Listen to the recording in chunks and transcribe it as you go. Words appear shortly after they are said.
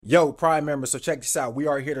Yo, Prime members, so check this out. We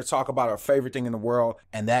are here to talk about our favorite thing in the world,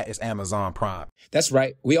 and that is Amazon Prime. That's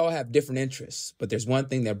right. We all have different interests, but there's one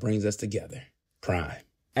thing that brings us together: Prime.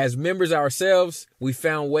 As members ourselves, we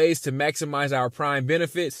found ways to maximize our Prime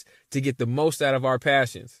benefits to get the most out of our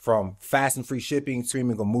passions. From fast and free shipping,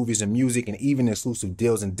 streaming of movies and music, and even exclusive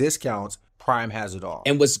deals and discounts, Prime has it all.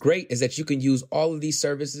 And what's great is that you can use all of these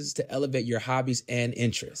services to elevate your hobbies and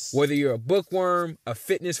interests. Whether you're a bookworm, a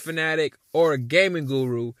fitness fanatic, or a gaming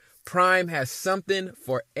guru, Prime has something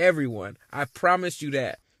for everyone. I promise you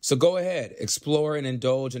that. So go ahead, explore and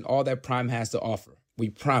indulge in all that Prime has to offer. We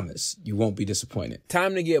promise you won't be disappointed.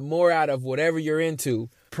 Time to get more out of whatever you're into.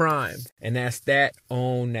 Prime. And that's that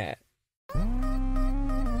on that.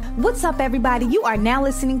 What's up, everybody? You are now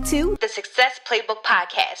listening to the Success Playbook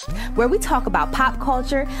Podcast, where we talk about pop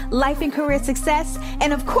culture, life and career success,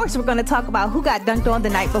 and of course, we're going to talk about who got dunked on the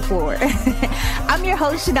night before. I'm your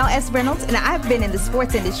host, Chanelle S. Reynolds, and I've been in the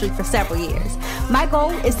sports industry for several years. My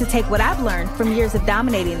goal is to take what I've learned from years of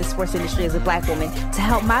dominating the sports industry as a Black woman to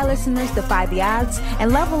help my listeners defy the odds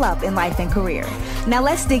and level up in life and career. Now,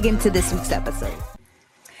 let's dig into this week's episode.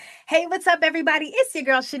 Hey, what's up, everybody? It's your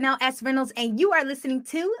girl, Chanelle S. Reynolds, and you are listening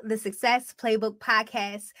to the Success Playbook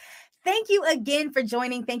Podcast. Thank you again for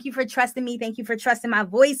joining. Thank you for trusting me. Thank you for trusting my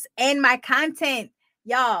voice and my content.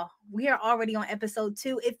 Y'all, we are already on episode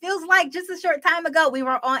 2. It feels like just a short time ago we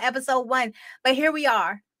were on episode 1, but here we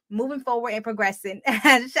are, moving forward and progressing.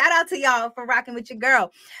 Shout out to y'all for rocking with your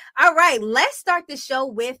girl. All right, let's start the show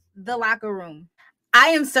with the locker room.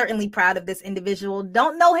 I am certainly proud of this individual.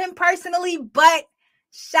 Don't know him personally, but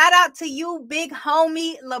shout out to you, big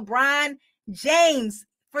homie, LeBron James.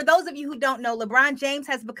 For those of you who don't know, LeBron James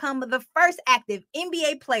has become the first active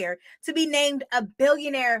NBA player to be named a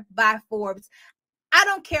billionaire by Forbes. I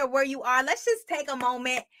don't care where you are. Let's just take a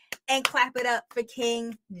moment and clap it up for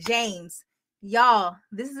King James. Y'all,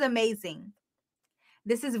 this is amazing.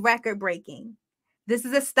 This is record-breaking. This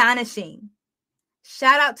is astonishing.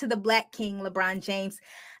 Shout out to the Black King, LeBron James.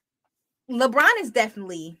 LeBron is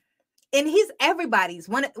definitely... and he's everybody's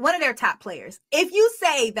one of their top players. If you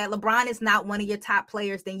say that LeBron is not one of your top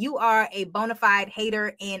players, then you are a bona fide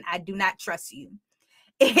hater, and I do not trust you.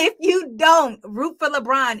 If you don't root for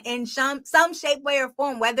LeBron in some shape, way, or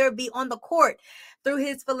form, whether it be on the court, through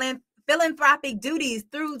his philanthropic duties,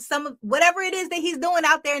 through some of whatever it is that he's doing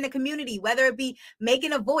out there in the community, whether it be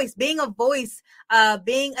making a voice, being a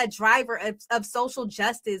driver of social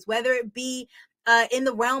justice, whether it be in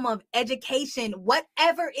the realm of education,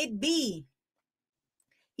 whatever it be,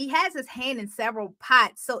 he has his hand in several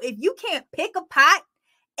pots. So if you can't pick a pot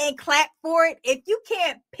and clap for it, if you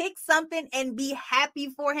can't pick something and be happy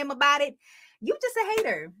for him about it, you just a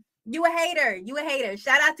hater. You a hater. You a hater.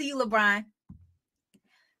 Shout out to you, LeBron.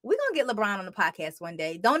 We're going to get LeBron on the podcast one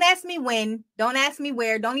day. Don't ask me when. Don't ask me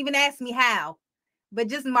where. Don't even ask me how. But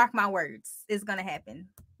just mark my words. It's going to happen.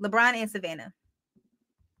 LeBron and Savannah.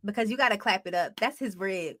 Because you got to clap it up. That's his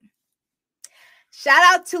rib. Shout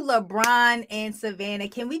out to LeBron and Savannah.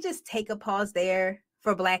 Can we just take a pause there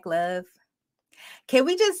for Black love? Can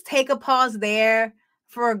we just take a pause there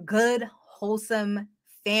for a good, wholesome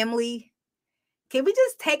family? Can we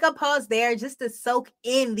just take a pause there just to soak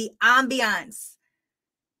in the ambiance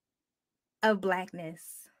of Blackness?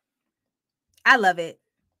 I love it.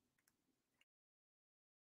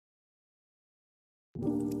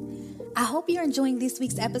 I hope you're enjoying this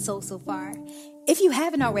week's episode so far. If you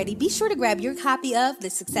haven't already, be sure to grab your copy of The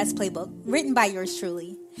Success Playbook, written by yours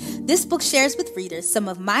truly. This book shares with readers some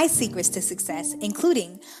of my secrets to success,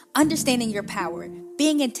 including understanding your power,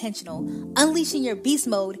 being intentional, unleashing your beast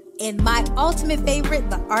mode, and my ultimate favorite,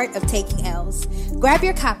 the art of taking L's. Grab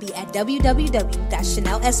your copy at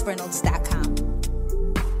www.chanellesreynolds.com.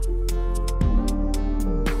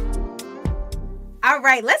 All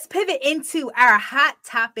right, let's pivot into our hot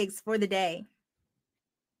topics for the day.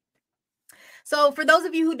 So for those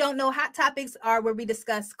of you who don't know, hot topics are where we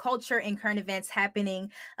discuss culture and current events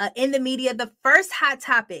happening in the media. The first hot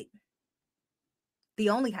topic,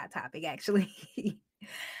 the only hot topic actually,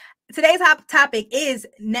 today's hot topic is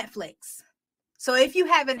Netflix. So if you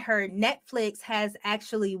haven't heard, Netflix has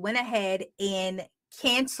actually went ahead and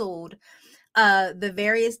canceled the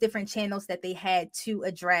various different channels that they had to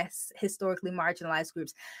address historically marginalized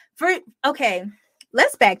groups. Okay,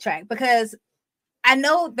 let's backtrack, because I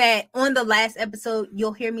know that on the last episode,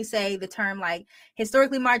 you'll hear me say the term like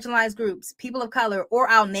historically marginalized groups, people of color, or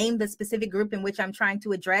I'll name the specific group in which I'm trying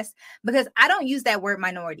to address, because I don't use that word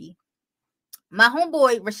minority. My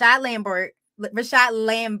homeboy, Rashad Lambert,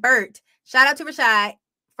 shout out to Rashad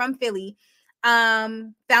from Philly,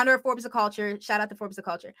 founder of Forbes of Culture. Shout out to Forbes of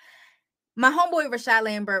Culture. My homeboy Rashad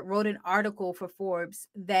Lambert wrote an article for Forbes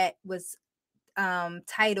that was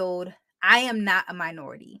titled, "I am not a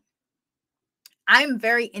minority." I'm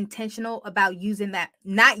very intentional about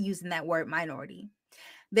not using that word minority.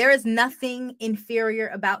 There is nothing inferior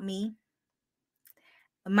about me.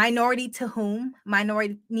 Minority to whom?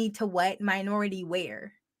 Minority to what? Minority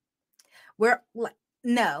where? We're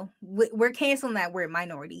canceling that word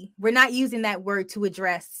minority. We're not using that word to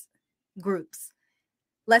address groups.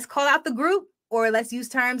 Let's call out the group, or let's use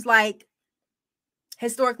terms like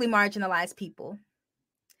historically marginalized people.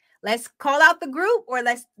 Let's call out the group, or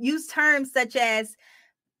let's use terms such as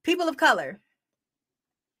people of color.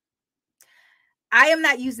 I am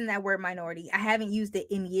not using that word minority. I haven't used it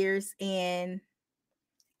in years, and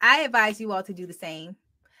I advise you all to do the same.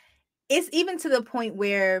 It's even to the point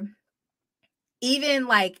where even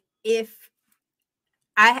like if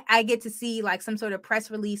I get to see like some sort of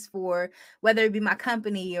press release for whether it be my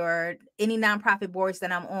company or any nonprofit boards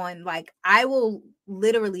that I'm on, like I will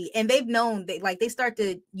literally, and they've known they start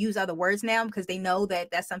to use other words now because they know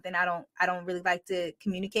that that's something I don't really like to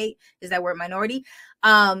communicate, is that word minority.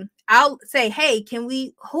 I'll say, hey,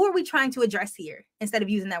 who are we trying to address here instead of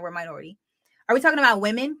using that word minority? Are we talking about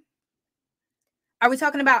women? Are we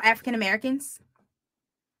talking about African Americans?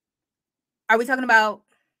 Are we talking about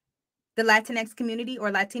the Latinx community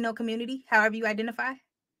or Latino community, however you identify?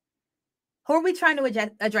 Who are we trying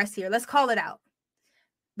to address here? Let's call it out,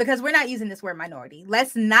 because we're not using this word minority.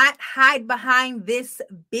 Let's not hide behind this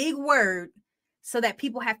big word so that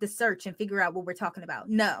people have to search and figure out what we're talking about.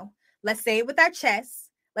 No, let's say it with our chests.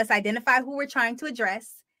 Let's identify who we're trying to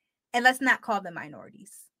address, and let's not call them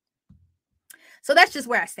minorities. So that's just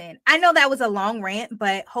where I stand. I know that was a long rant,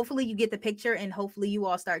 but hopefully you get the picture, and hopefully you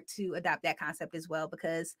all start to adopt that concept as well,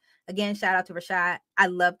 because again, shout out to Rashad. I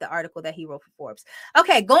love the article that he wrote for Forbes.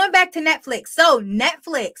 Okay, going back to Netflix. So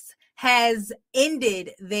Netflix has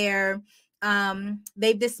ended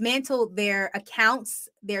they've dismantled their accounts,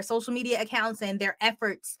 their social media accounts, and their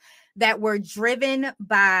efforts that were driven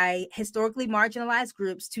by historically marginalized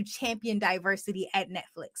groups to champion diversity at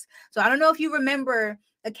Netflix. So I don't know if you remember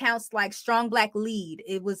accounts like Strong Black Lead.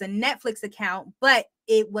 It was a Netflix account, but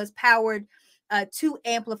it was powered to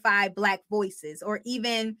amplify Black voices, or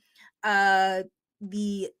even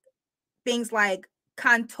the things like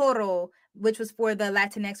Cantoro, which was for the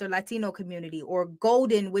Latinx or Latino community, or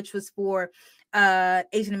Golden, which was for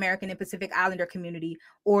Asian American and Pacific Islander community,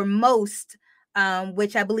 or Most,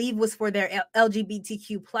 which I believe was for their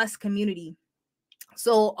LGBTQ plus community.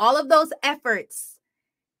 So all of those efforts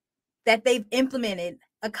that they've implemented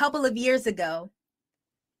a couple of years ago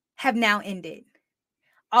have now ended.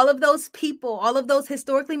 All of those people, all of those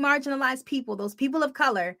historically marginalized people, those people of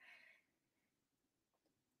color,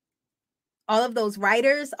 all of those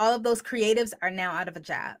writers, all of those creatives are now out of a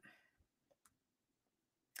job.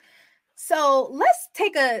 So let's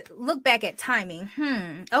take a look back at timing.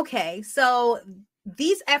 Okay, so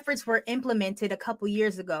these efforts were implemented a couple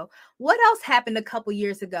years ago. What else happened a couple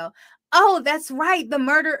years ago? Oh, that's right, the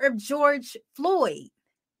murder of George Floyd.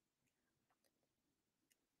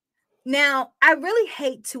 Now, I really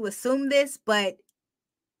hate to assume this, but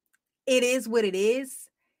it is what it is.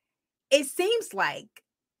 It seems like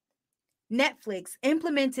Netflix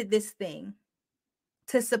implemented this thing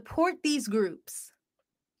to support these groups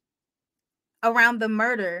around the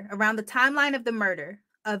murder, around the timeline of the murder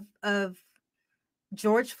of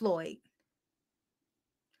George Floyd,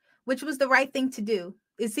 which was the right thing to do.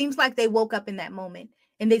 It seems like they woke up in that moment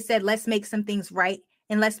and they said, let's make some things right,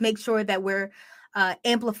 and let's make sure that we're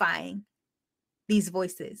amplifying these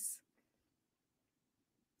voices.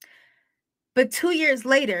 But 2 years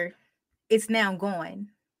later, it's now gone.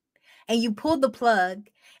 And you pulled the plug,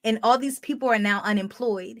 and all these people are now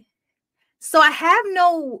unemployed. So I have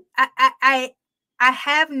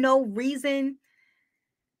no reason.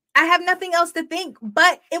 I have nothing else to think,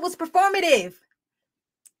 but it was performative.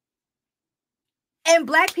 And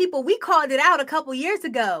Black people, we called it out a couple years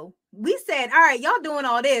ago. We said, all right, y'all doing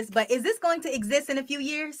all this, but is this going to exist in a few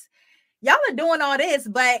years? Y'all are doing all this,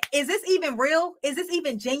 but is this even real? Is this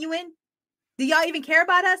even genuine? Do y'all even care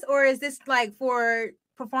about us? Or is this like for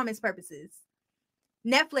performance purposes?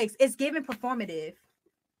 Netflix is giving performative.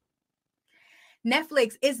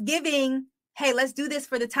 Netflix is giving, hey, let's do this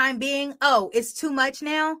for the time being. Oh, it's too much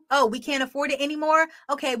now. Oh, we can't afford it anymore.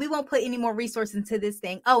 Okay, we won't put any more resources into this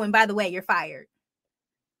thing. Oh, and by the way, you're fired.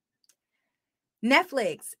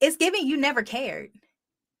 Netflix is giving you never cared.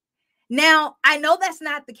 Now, I know that's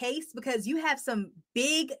not the case because you have some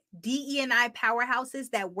big DE&I powerhouses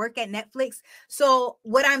that work at Netflix. So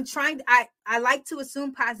what I'm trying, I like to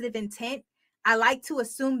assume positive intent. I like to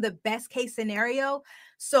assume the best case scenario.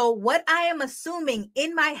 So what I am assuming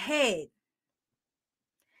in my head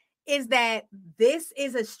is that this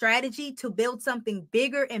is a strategy to build something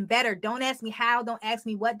bigger and better. Don't ask me how, don't ask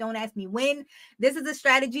me what, don't ask me when. This is a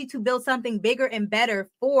strategy to build something bigger and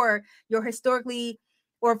better for your historically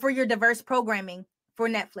or for your diverse programming for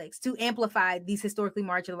Netflix, to amplify these historically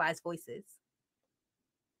marginalized voices.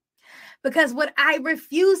 Because what I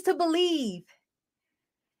refuse to believe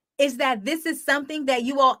is that this is something that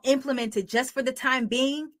you all implemented just for the time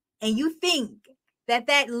being, and you think that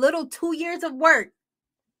that little 2 years of work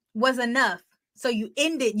was enough. So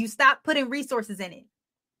you stopped putting resources in it.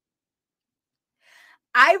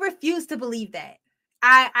 I refuse to believe that.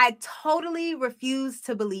 I totally refuse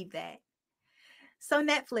to believe that. So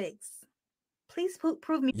Netflix, please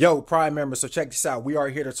prove me. Yo, Prime members, so check this out. We are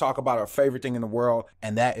here to talk about our favorite thing in the world,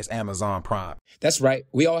 and that is Amazon Prime. That's right.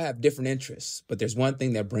 We all have different interests, but there's one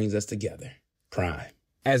thing that brings us together: Prime.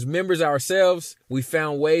 As members ourselves, we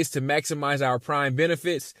found ways to maximize our Prime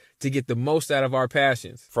benefits to get the most out of our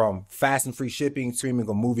passions. From fast and free shipping, streaming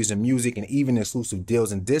of movies and music, and even exclusive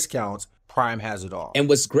deals and discounts, Prime has it all. And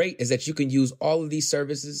what's great is that you can use all of these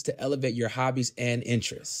services to elevate your hobbies and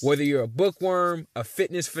interests. Whether you're a bookworm, a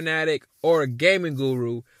fitness fanatic, or a gaming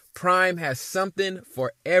guru, Prime has something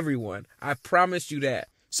for everyone. I promise you that.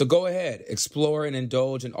 So go ahead, explore and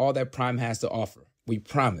indulge in all that Prime has to offer. We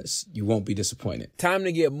promise you won't be disappointed. Time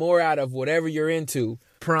to get more out of whatever you're into.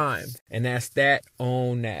 Prime. And that's that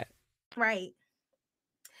on that. Right.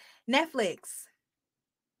 Netflix,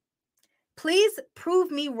 please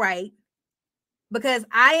prove me right, because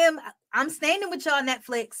I'm standing with y'all,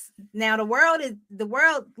 Netflix. Now the world,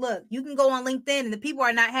 look, you can go on LinkedIn and the people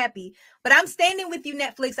are not happy, but I'm standing with you,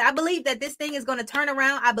 Netflix. I believe that this thing is going to turn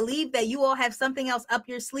around. I believe that you all have something else up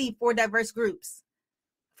your sleeve for diverse groups,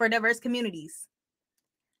 for diverse communities.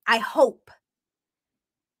 I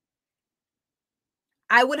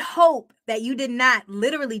would hope that you did not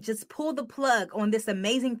literally just pull the plug on this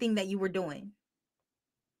amazing thing that you were doing.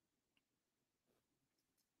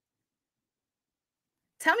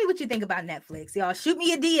 Tell me what you think about Netflix. Y'all shoot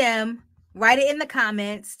me a DM, write it in the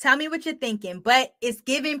comments. Tell me what you're thinking, but it's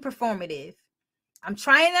giving performative. I'm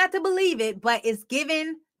trying not to believe it, but it's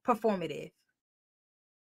giving performative.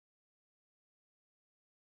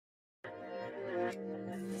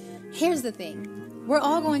 Here's the thing. We're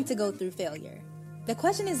all going to go through failure. The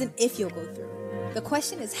question isn't if you'll go through. The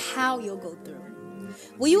question is how you'll go through.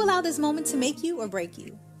 Will you allow this moment to make you or break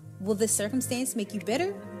you? Will this circumstance make you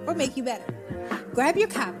bitter or make you better? Grab your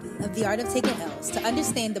copy of The Art of Taking L's to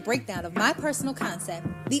understand the breakdown of my personal concept,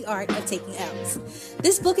 The Art of Taking L's.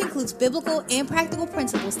 This book includes biblical and practical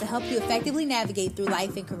principles to help you effectively navigate through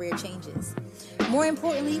life and career changes. More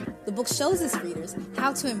importantly, the book shows its readers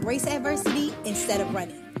how to embrace adversity instead of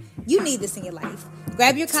running. You need this in your life.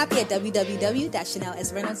 Grab your copy at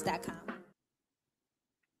www.chanellesreynolds.com.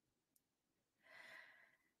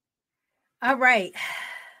 All right.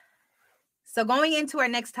 So going into our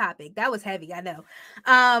next topic, that was heavy, I know.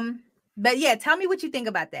 But yeah, tell me what you think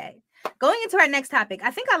about that. Going into our next topic,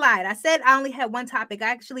 I think I lied. I said I only had one topic. I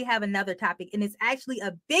actually have another topic, and it's actually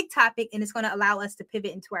a big topic, and it's going to allow us to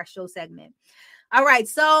pivot into our show segment. All right.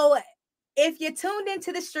 So if you're tuned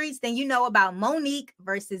into the streets, then you know about Monique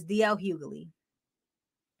versus DL Hughley.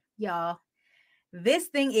 Y'all, this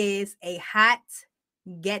thing is a hot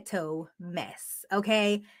ghetto mess,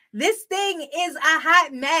 okay? This thing is a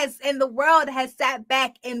hot mess, and the world has sat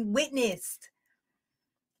back and witnessed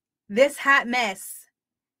this hot mess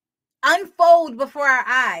unfold before our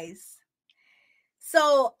eyes.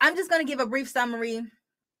 So I'm just going to give a brief summary.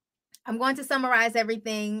 I'm going to summarize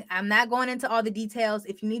everything. I'm not going into all the details.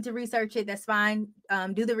 If you need to research it, that's fine.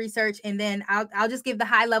 Do the research, and then I'll just give the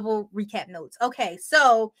high level recap notes. Okay,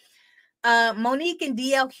 so Monique and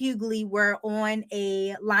DL Hughley were on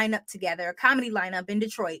a lineup together, a comedy lineup in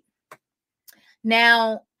Detroit.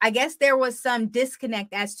 Now, I guess there was some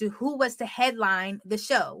disconnect as to who was to headline the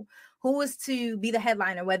show, who was to be the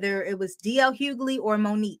headliner, whether it was DL Hughley or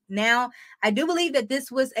Monique. Now, I do believe that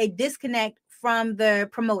this was a disconnect from the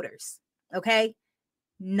promoters, okay?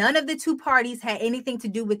 None of the two parties had anything to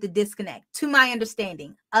do with the disconnect, to my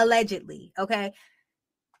understanding, allegedly, okay?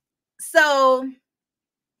 So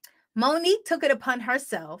Monique took it upon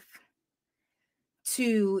herself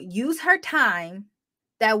to use her time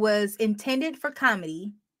that was intended for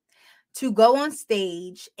comedy to go on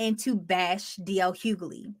stage and to bash DL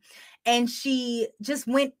Hughley. And she just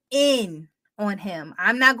went in on him.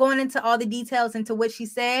 I'm not going into all the details into what she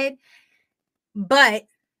said, but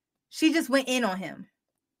she just went in on him.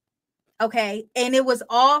 Okay. And it was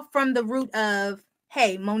all from the root of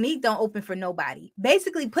hey, Monique don't open for nobody.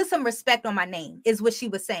 Basically, put some respect on my name is what she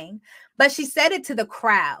was saying. But she said it to the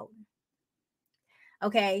crowd.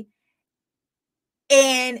 Okay.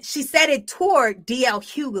 And she said it toward DL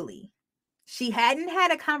Hughley. She hadn't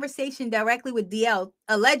had a conversation directly with DL,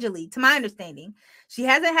 allegedly, to my understanding. She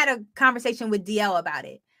hasn't had a conversation with DL about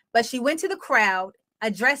it. But she went to the crowd,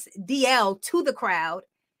 addressed DL to the crowd,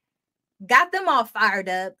 got them all fired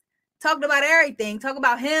up, talked about everything, talked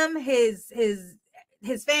about him, his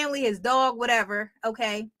family, his dog, whatever.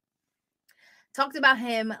 Okay. Talked about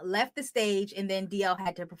him, left the stage, and then DL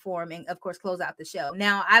had to perform and, of course, close out the show.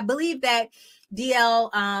 Now, I believe that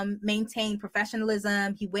DL maintained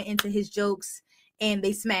professionalism. He went into his jokes and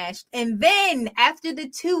they smashed. And then after the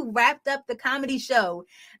two wrapped up the comedy show,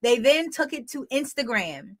 they then took it to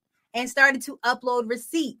Instagram and started to upload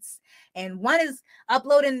receipts. And one is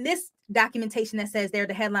uploading this documentation that says they're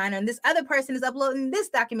the headliner, and this other person is uploading this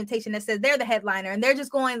documentation that says they're the headliner. And they're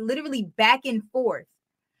just going literally back and forth.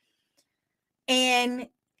 And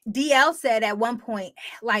DL said at one point,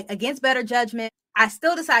 like, against better judgment, I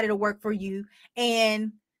still decided to work for you.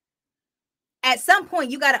 And at some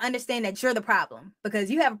point, you got to understand that you're the problem, because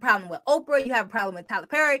you have a problem with Oprah. You have a problem with Tyler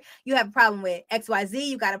Perry. You have a problem with XYZ.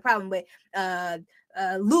 You got a problem with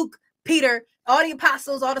Luke, Peter, all the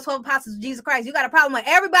apostles, all the 12 apostles of Jesus Christ. You got a problem with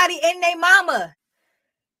everybody in their mama.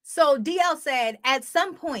 So DL said, at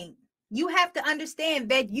some point, you have to understand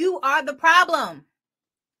that you are the problem.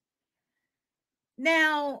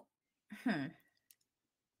 Now, I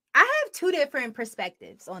have two different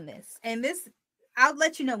perspectives on this, and this, I'll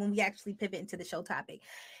let you know when we actually pivot into the show topic.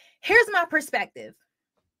 Here's my perspective.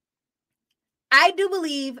 I do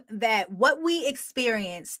believe that what we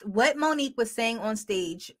experienced, what Monique was saying on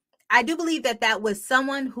stage, I do believe that that was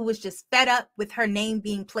someone who was just fed up with her name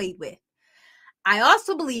being played with. I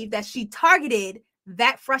also believe that she targeted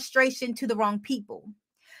that frustration to the wrong people.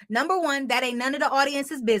 Number one, that ain't none of the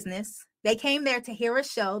audience's business. They came there to hear a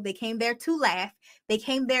show. They came there to laugh. They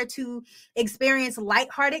came there to experience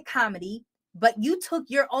lighthearted comedy, but you took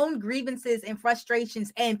your own grievances and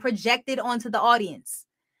frustrations and projected onto the audience.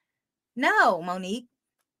 No, Monique,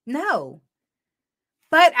 no.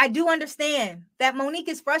 But I do understand that Monique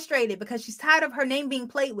is frustrated because she's tired of her name being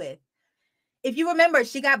played with. If you remember,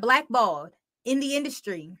 she got blackballed in the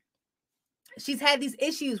industry. She's had these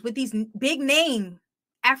issues with these big name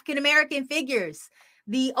African-American figures,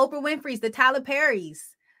 the Oprah Winfrey's, the Tyler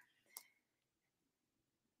Perry's.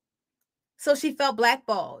 So she felt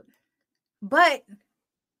blackballed. But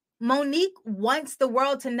Monique wants the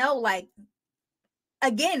world to know, like,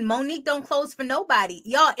 again, Monique don't close for nobody.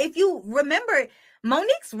 Y'all, if you remember,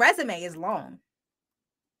 Monique's resume is long.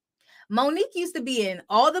 Monique used to be in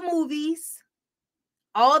all the movies,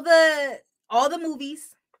 all the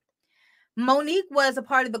movies. Monique was a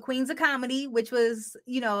part of the Queens of Comedy, which was,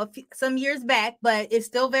 some years back, but it's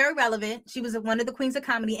still very relevant. She was one of the Queens of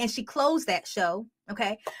Comedy, and she closed that show.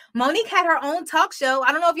 Okay. Monique had her own talk show.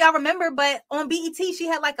 I don't know if y'all remember, but on BET, she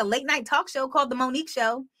had like a late night talk show called The Monique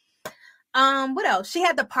Show. What else? She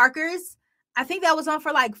had The Parkers. I think that was on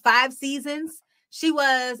for like 5 seasons. She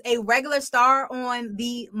was a regular star on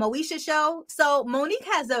the Moesha Show. So Monique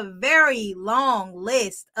has a very long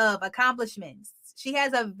list of accomplishments. She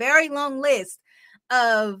has a very long list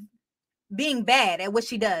of being bad at what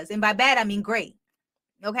she does. And by bad, I mean great.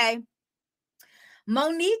 Okay.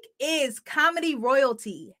 Monique is comedy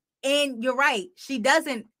royalty. And you're right. She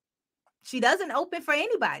doesn't open for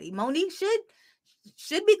anybody. Monique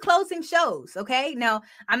should be closing shows. Okay. Now,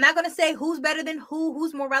 I'm not going to say who's better than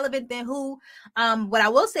who's more relevant than who. What I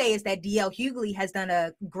will say is that DL Hughley has done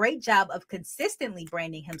a great job of consistently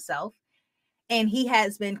branding himself. And he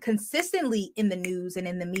has been consistently in the news and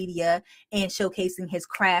in the media and showcasing his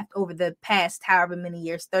craft over the past however many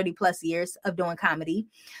years, 30 plus years of doing comedy.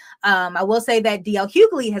 I will say that DL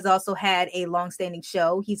Hughley has also had a longstanding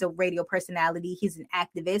show. He's a radio personality. He's an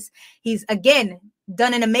activist. He's, again,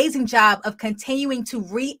 done an amazing job of continuing to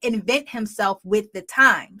reinvent himself with the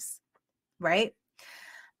times, right?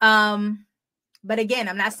 But again,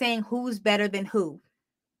 I'm not saying who's better than who.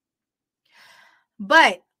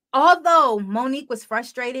 But although Monique was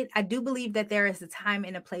frustrated, I do believe that there is a time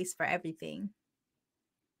and a place for everything.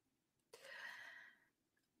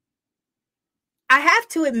 I have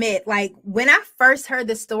to admit, like, when I first heard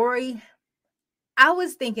the story, I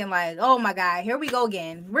was thinking like, oh my God, here we go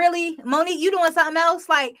again. Really? Monique, you doing something else?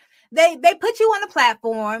 Like, they put you on a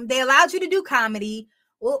platform. They allowed you to do comedy.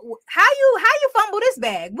 How you fumble this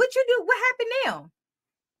bag? What you do? What happened now?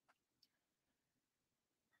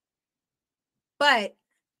 But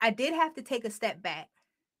I did have to take a step back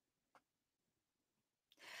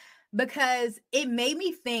because it made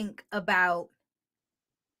me think about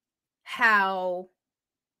how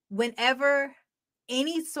whenever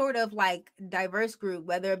any sort of like diverse group,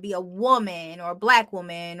 whether it be a woman or a black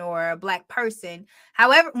woman or a black person,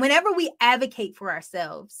 however, whenever we advocate for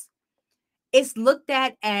ourselves, it's looked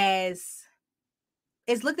at as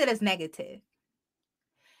negative.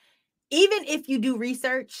 Even if you do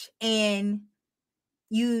research and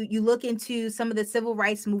you look into some of the civil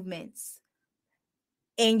rights movements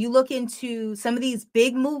and you look into some of these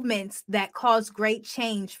big movements that cause great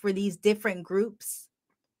change for these different groups,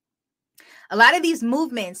 a lot of these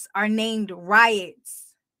movements are named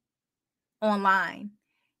riots online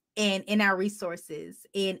and in our resources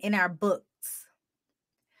and in our books.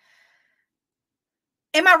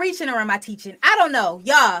 Am I reaching or am I teaching? I don't know.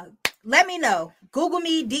 Y'all, let me know. Google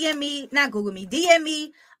me, DM me, not Google me, DM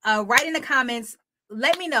me, write in the comments.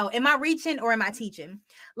 Let me know. Am I reaching or am I teaching?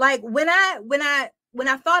 Like when I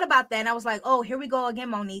thought about that and I was like, oh, here we go again,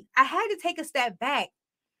 Monique. I had to take a step back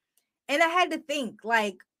and I had to think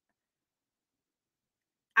like,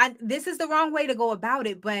 this is the wrong way to go about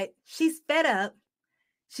it, but she's fed up.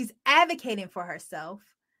 She's advocating for herself.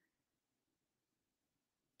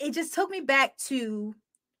 It just took me back to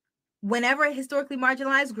whenever historically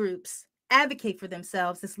marginalized groups advocate for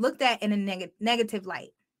themselves, it's looked at in a negative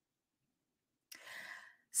light.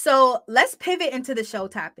 So let's pivot into the show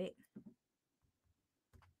topic.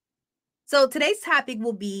 So today's topic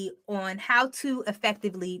will be on how to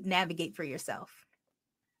effectively navigate for yourself.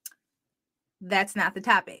 That's not the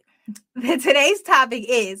topic. Today's topic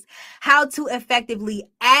is how to effectively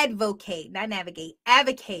advocate, not navigate,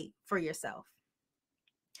 advocate for yourself.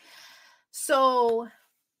 So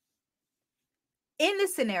in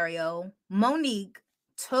this scenario, Monique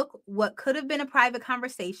took what could have been a private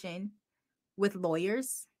conversation with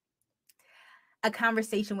lawyers, a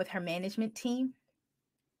conversation with her management team,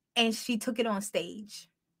 and she took it on stage.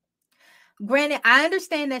 Granted, I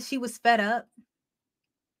understand that she was fed up,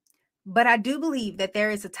 but I do believe that there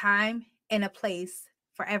is a time and a place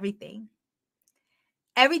for everything.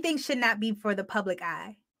 Everything should not be for the public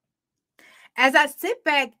eye. As I sit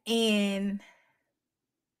back and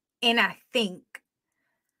I think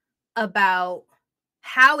about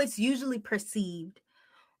how it's usually perceived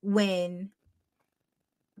when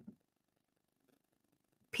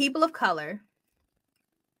people of color,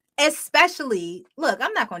 especially, look,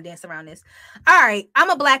 I'm not going to dance around this. All right, I'm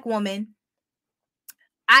a Black woman.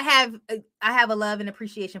 I have a love and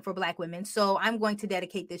appreciation for Black women, so I'm going to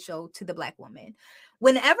dedicate this show to the Black woman.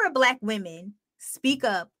 Whenever Black women speak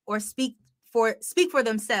up or speak for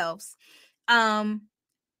themselves,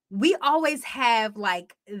 we always have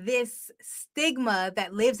like this stigma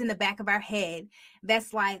that lives in the back of our head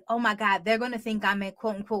that's like, oh my God, they're going to think I'm a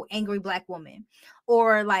quote unquote angry Black woman.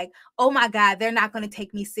 Or like, oh my God, they're not going to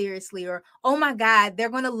take me seriously. Or, oh my God, they're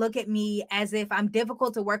going to look at me as if I'm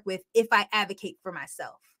difficult to work with if I advocate for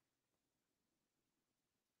myself.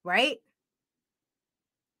 Right?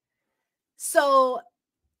 So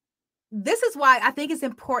this is why I think it's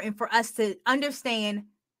important for us to understand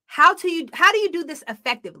how do you do this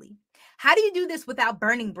effectively? How do you do this without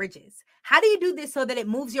burning bridges? How do you do this so that it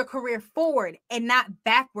moves your career forward and not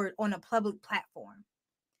backward on a public platform?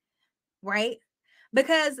 Right?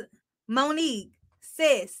 Because Monique,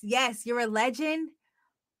 sis, yes, you're a legend,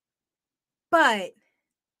 but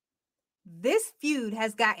this feud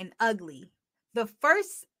has gotten ugly. The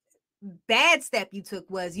first bad step you took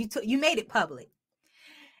was you made it public.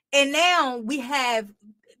 And now we have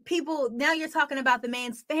people, now you're talking about the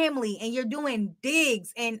man's family and you're doing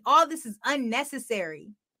digs and all this is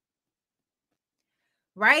unnecessary.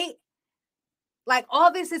 Right? Like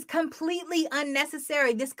all this is completely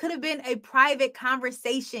unnecessary. This could have been a private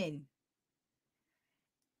conversation.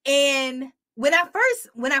 And when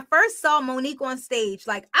I first saw Monique on stage,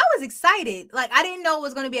 like I was excited. Like I didn't know it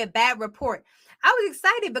was going to be a bad report. I was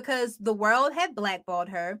excited because the world had blackballed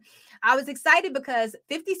her. I was excited because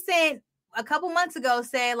 50 Cent a couple months ago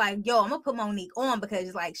said like, yo, I'm going to put Monique on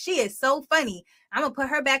because like she is so funny. I'm going to put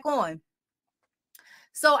her back on.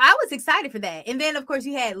 So I was excited for that. And then, of course,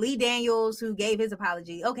 you had Lee Daniels who gave his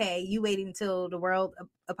apology. Okay, you waited until the world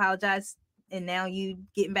apologized and now you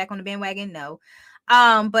getting back on the bandwagon? No.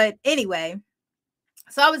 But anyway,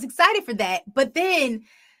 so I was excited for that. But then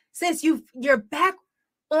since you're back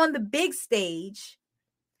on the big stage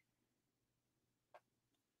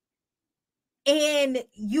and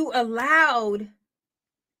you allowed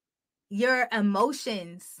your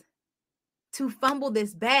emotions to fumble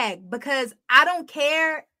this bag, because I don't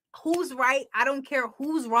care who's right. I don't care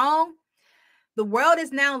who's wrong. The world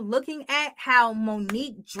is now looking at how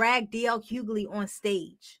Monique dragged DL Hughley on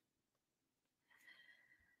stage.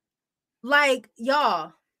 Like,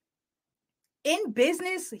 y'all, in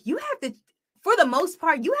business, you have to, for the most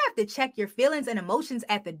part, you have to check your feelings and emotions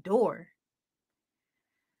at the door.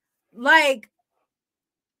 Like,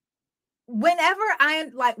 whenever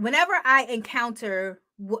I encounter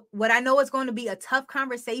what I know is going to be a tough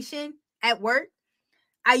conversation at work,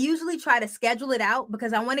 I usually try to schedule it out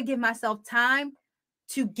because I want to give myself time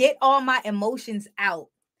to get all my emotions out.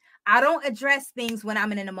 I don't address things when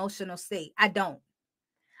I'm in an emotional state. I don't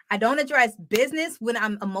address business when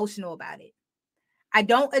I'm emotional about it. I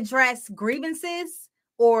don't address grievances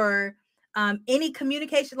or any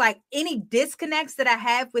communication, like any disconnects that I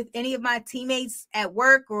have with any of my teammates at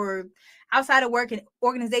work or outside of work and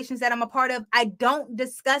organizations that I'm a part of. I don't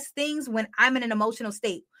discuss things when I'm in an emotional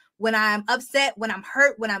state. When I'm upset, when I'm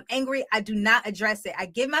hurt, when I'm angry, I do not address it. I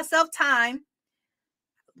give myself time,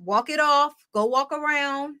 walk it off, go walk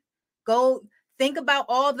around, go think about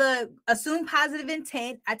all the assumed positive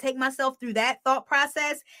intent. I take myself through that thought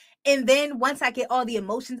process. And then once I get all the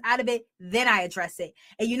emotions out of it, then I address it.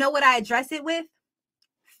 And you know what I address it with?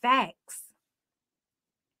 Facts.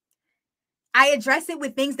 I address it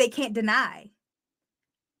with things they can't deny.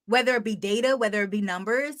 Whether it be data, whether it be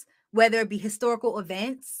numbers, whether it be historical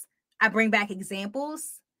events. I bring back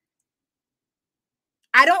examples.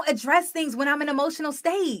 I don't address things when I'm in an emotional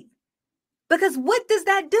state. Because what does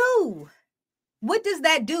that do? What does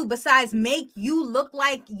that do besides make you look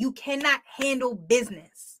like you cannot handle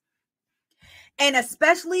business? And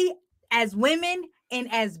especially as women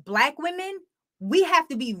and as Black women, we have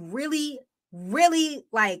to be really, really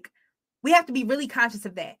we have to be really conscious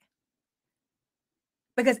of that.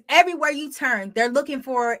 Because everywhere you turn, they're looking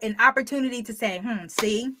for an opportunity to say,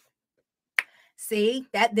 see,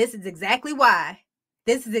 that this is exactly why.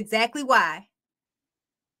 This is exactly why.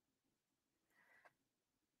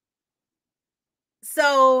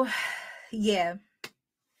 So, yeah.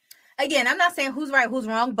 Again, I'm not saying who's right, who's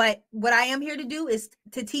wrong, but what I am here to do is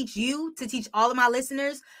to teach you, to teach all of my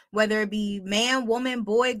listeners, whether it be man, woman,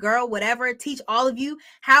 boy, girl, whatever, teach all of you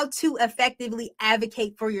how to effectively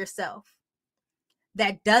advocate for yourself.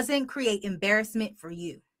 That doesn't create embarrassment for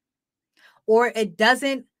you, or it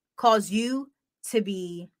doesn't cause you to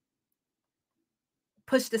be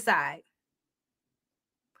pushed aside,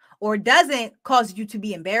 or doesn't cause you to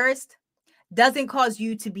be embarrassed, doesn't cause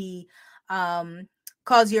you to be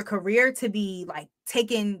cause your career to be like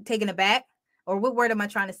taken aback, or what word am I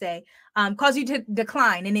trying to say? Cause you to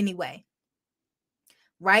decline in any way,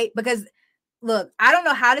 right? Because look, I don't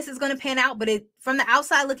know how this is going to pan out, but from the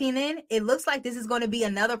outside looking in, it looks like this is going to be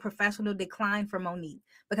another professional decline for Monique,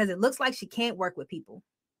 because it looks like she can't work with people.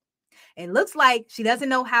 It looks like she doesn't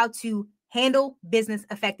know how to handle business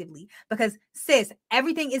effectively, because sis,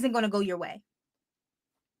 everything isn't going to go your way.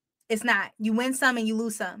 It's not. You win some and you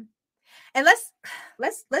lose some. And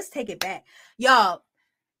let's take it back. Y'all,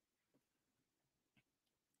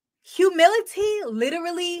 humility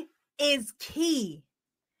literally is key.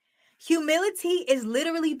 Humility is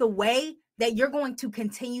literally the way that you're going to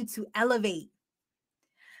continue to elevate.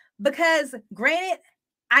 Because granted,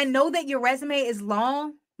 I know that your resume is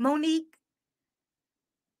long, Monique,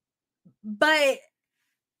 but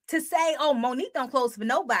to say, oh, Monique don't close for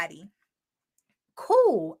nobody.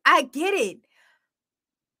 Cool, I get it.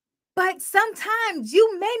 But sometimes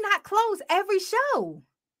you may not close every show.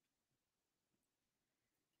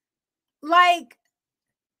 Like,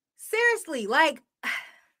 seriously, like,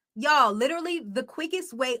 y'all, literally the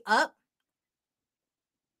quickest way up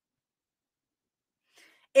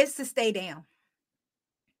is to stay down.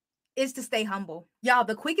 Is to stay humble. Y'all,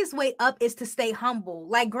 the quickest way up is to stay humble.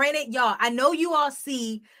 Like, granted, y'all, I know you all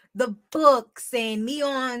see the books and me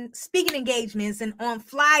on speaking engagements and on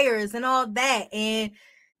flyers and all that. And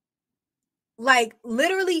like,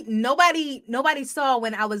 literally nobody saw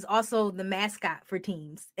when I was also the mascot for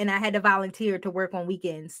teams and I had to volunteer to work on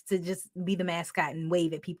weekends to just be the mascot and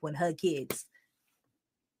wave at people and hug kids.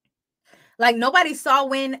 Like, nobody saw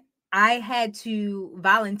when I had to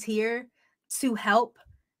volunteer to help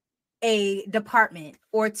a department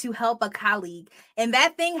or to help a colleague. And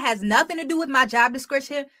that thing has nothing to do with my job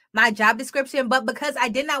description, but because I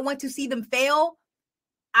did not want to see them fail,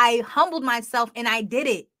 I humbled myself and I did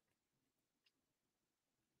it.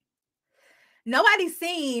 Nobody's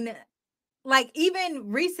seen, like, even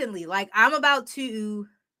recently, like, I won't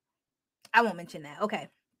mention that. Okay.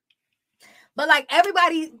 But like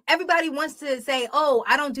everybody wants to say, oh,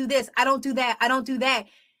 I don't do this, I don't do that, I don't do that.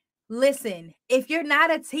 Listen, if you're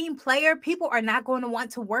not a team player, people are not going to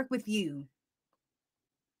want to work with you.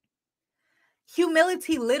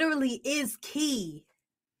 Humility literally is key.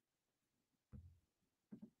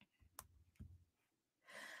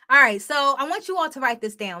 All right, so I want you all to write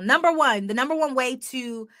this down. The number one way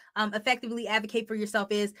to effectively advocate for yourself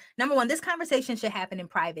is, number one, this conversation should happen in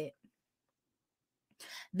private.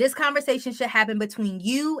 This conversation should happen between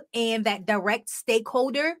you and that direct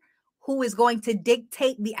stakeholder who is going to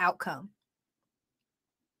dictate the outcome.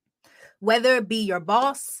 Whether it be your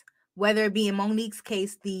boss, whether it be in Monique's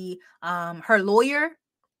case, her lawyer,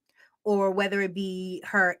 or whether it be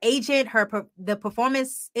her agent, the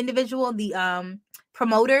performance individual, the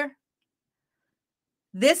promoter.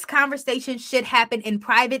 This conversation should happen in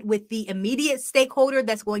private with the immediate stakeholder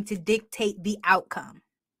that's going to dictate the outcome.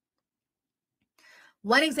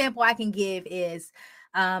 One example I can give is,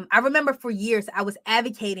 I remember for years I was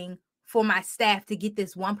advocating for my staff to get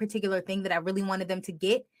this one particular thing that I really wanted them to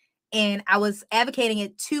get. And I was advocating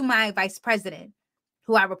it to my vice president,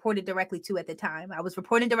 who I reported directly to at the time. I was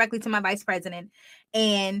reporting directly to my vice president.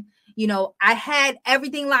 And, I had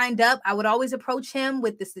everything lined up. I would always approach him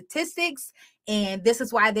with the statistics. And this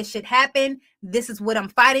is why this should happen. This is what I'm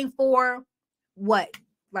fighting for. What?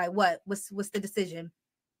 What's the decision?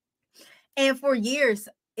 And for years,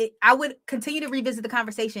 I would continue to revisit the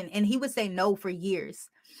conversation. And he would say no for years.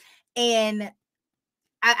 And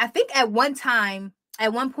I think at one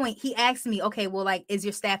point, he asked me, okay, well, is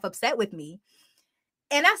your staff upset with me?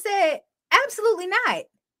 And I said, absolutely not.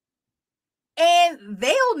 And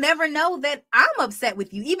they'll never know that I'm upset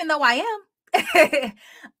with you, even though I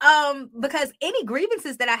am. Because any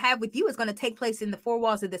grievances that I have with you is going to take place in the four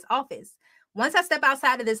walls of this office. Once I step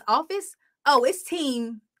outside of this office, it's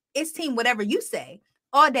team whatever you say,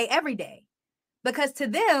 all day, every day. Because to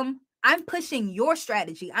them, I'm pushing your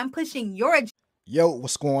strategy. I'm pushing your agenda. Yo,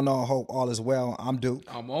 what's going on? Hope all is well. I'm Duke.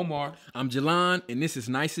 I'm Omar. I'm Jalan, and this is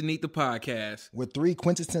Nice and Neat, the podcast. We're three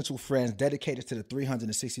quintessential friends dedicated to the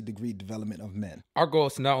 360-degree development of men. Our goal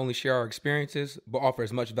is to not only share our experiences, but offer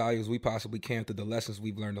as much value as we possibly can through the lessons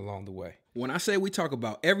we've learned along the way. When I say we talk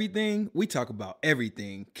about everything, we talk about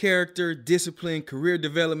everything. Character, discipline, career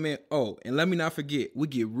development. Oh, and let me not forget, we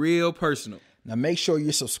get real personal. Now make sure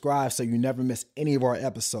you're subscribed so you never miss any of our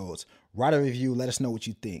episodes. Write a review, let us know what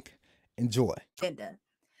you think. Enjoy.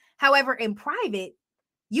 However, in private,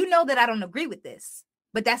 you know that I don't agree with this,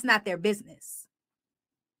 but that's not their business.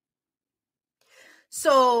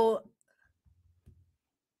 So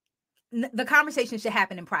the conversation should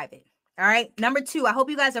happen in private. All right. Number two, I hope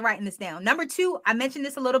you guys are writing this down. Number two, I mentioned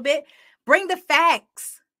this a little bit. Bring the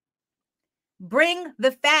facts. Bring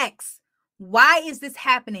the facts. Why is this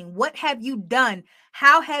happening? What have you done?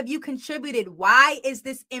 How have you contributed? Why is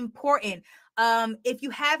this important? If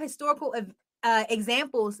you have historical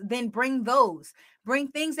examples, then bring those. Bring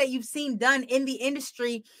things that you've seen done in the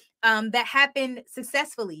industry that happened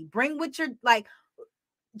successfully. Bring what you're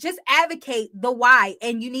just advocate the why,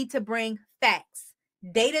 and you need to bring facts.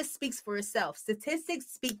 Data speaks for itself. Statistics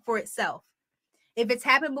speak for itself. If it's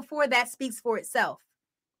happened before, that speaks for itself.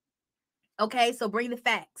 Okay, so bring the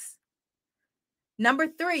facts. Number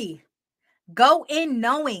three, go in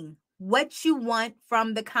knowing what you want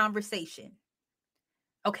from the conversation.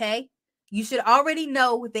 Okay, you should already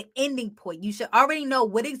know the ending point. You should already know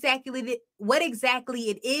what exactly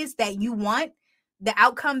it is that you want, the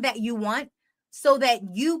outcome that you want, so that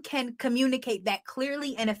you can communicate that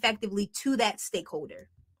clearly and effectively to that stakeholder.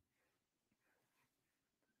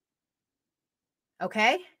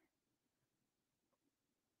 Okay.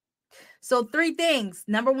 So 3 things.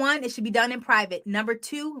 Number 1, it should be done in private. Number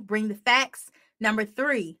 2, bring the facts. Number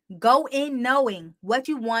 3, go in knowing what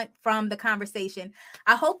you want from the conversation.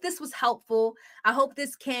 I hope this was helpful. I hope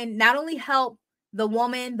this can not only help the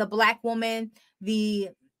woman, the Black woman, the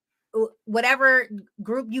whatever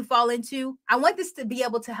group you fall into. I want this to be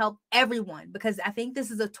able to help everyone, because I think this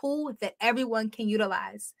is a tool that everyone can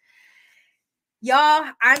utilize. Y'all,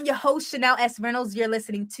 I'm your host, Chanelle S. Reynolds. You're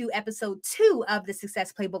listening to episode 2 of the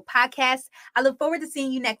Success Playbook podcast. I look forward to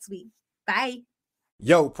seeing you next week. Bye.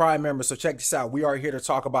 Yo, Prime members, so check this out. We are here to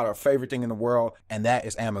talk about our favorite thing in the world, and that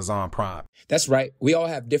is Amazon Prime. That's right. We all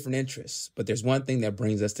have different interests, but there's one thing that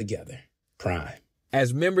brings us together: Prime.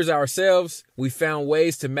 As members ourselves, we found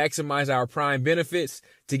ways to maximize our Prime benefits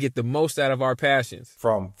to get the most out of our passions.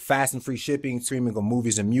 From fast and free shipping, streaming of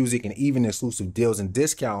movies and music, and even exclusive deals and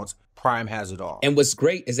discounts, Prime has it all. And what's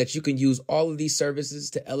great is that you can use all of these services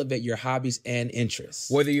to elevate your hobbies and interests.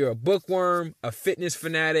 Whether you're a bookworm, a fitness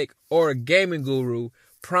fanatic, or a gaming guru,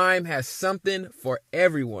 Prime has something for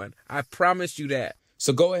everyone. I promise you that.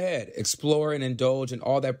 So go ahead, explore and indulge in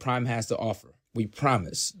all that Prime has to offer. We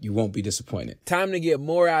promise you won't be disappointed. Time to get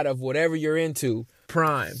more out of whatever you're into.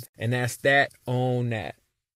 Prime. And that's that on that.